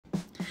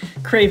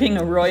Craving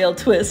a royal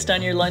twist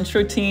on your lunch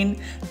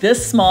routine?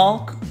 This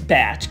small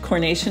batch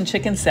Coronation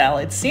Chicken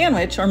Salad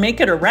sandwich, or make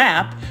it a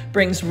wrap,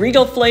 brings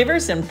regal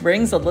flavors and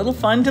brings a little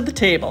fun to the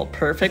table.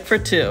 Perfect for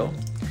two.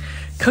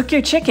 Cook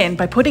your chicken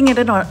by putting it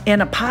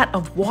in a pot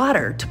of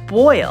water to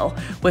boil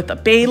with a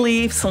bay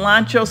leaf,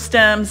 cilantro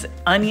stems,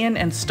 onion,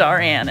 and star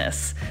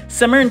anise.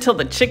 Simmer until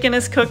the chicken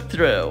is cooked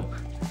through.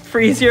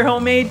 Freeze your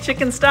homemade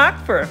chicken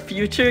stock for a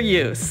future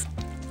use.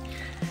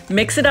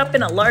 Mix it up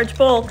in a large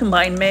bowl,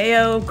 combine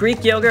mayo,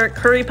 Greek yogurt,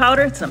 curry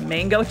powder, and some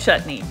mango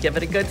chutney. Give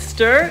it a good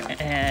stir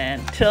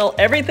until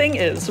everything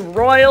is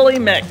royally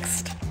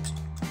mixed.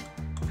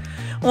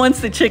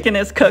 Once the chicken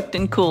is cooked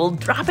and cooled,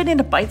 drop it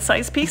into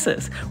bite-sized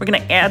pieces. We're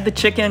gonna add the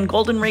chicken,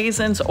 golden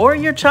raisins, or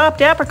your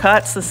chopped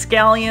apricots, the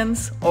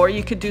scallions, or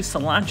you could do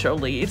cilantro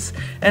leaves,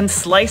 and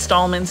sliced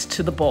almonds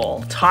to the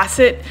bowl. Toss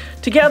it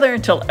together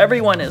until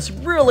everyone is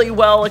really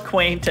well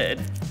acquainted.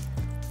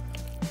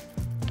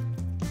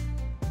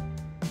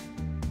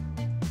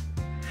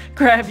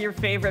 Grab your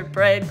favorite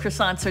bread,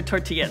 croissants, or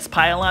tortillas,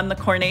 pile on the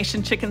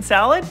Coronation Chicken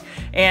Salad,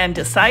 and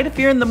decide if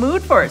you're in the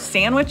mood for a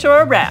sandwich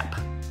or a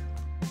wrap.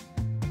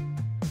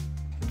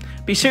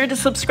 Be sure to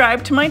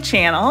subscribe to my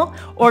channel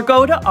or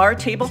go to Our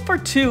Table for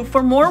Two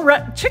for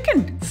more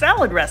chicken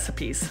salad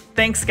recipes.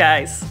 Thanks,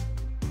 guys.